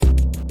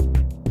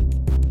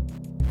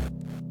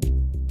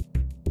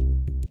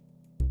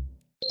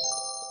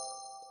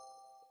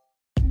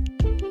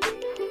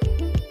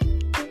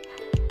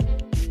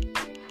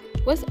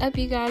What's up,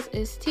 you guys?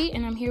 It's T,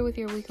 and I'm here with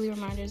your weekly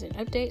reminders and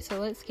updates, so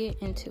let's get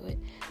into it.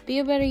 Be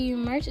a Better You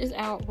merch is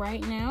out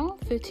right now,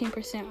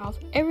 15% off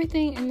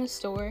everything in the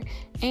store,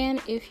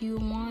 and if you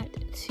want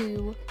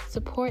to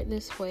support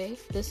this way,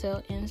 the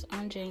sale ends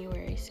on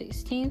January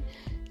 16th,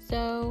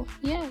 so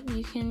yeah,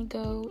 you can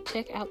go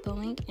check out the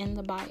link in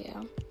the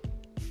bio.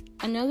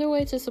 Another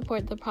way to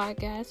support the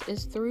podcast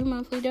is through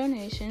monthly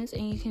donations,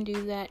 and you can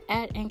do that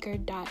at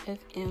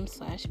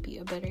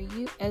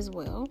anchor.fm/beabetteryou as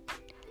well.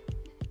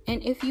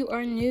 And if you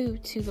are new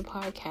to the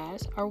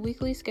podcast, our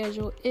weekly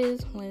schedule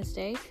is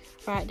Wednesday,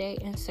 Friday,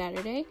 and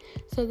Saturday.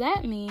 So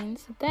that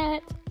means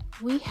that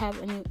we have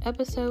a new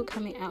episode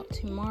coming out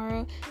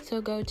tomorrow.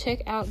 So go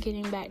check out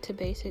Getting Back to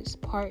Basics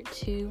Part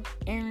 2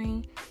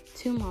 airing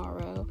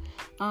tomorrow.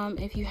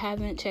 If you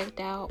haven't checked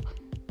out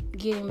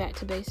Getting Back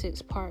to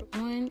Basics Part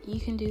 1,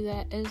 you can do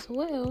that as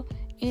well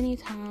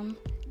anytime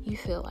you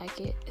feel like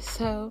it.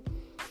 So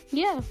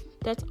yeah,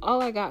 that's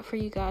all I got for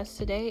you guys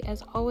today.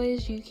 As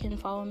always, you can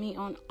follow me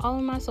on all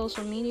of my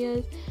social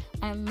medias.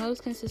 I'm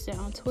most consistent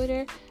on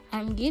Twitter.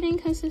 I'm getting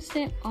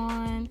consistent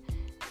on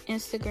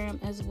Instagram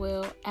as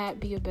well at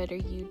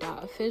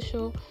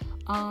beabetteryou.official.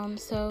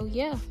 So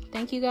yeah,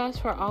 thank you guys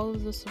for all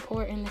of the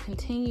support and the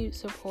continued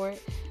support.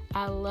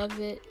 I love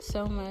it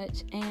so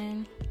much.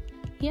 And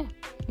yeah,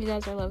 you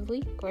guys are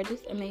lovely,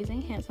 gorgeous,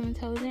 amazing, handsome,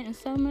 intelligent, and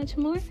so much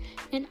more.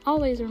 And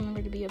always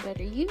remember to be a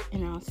better you,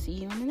 and I'll see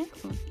you on the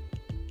next one.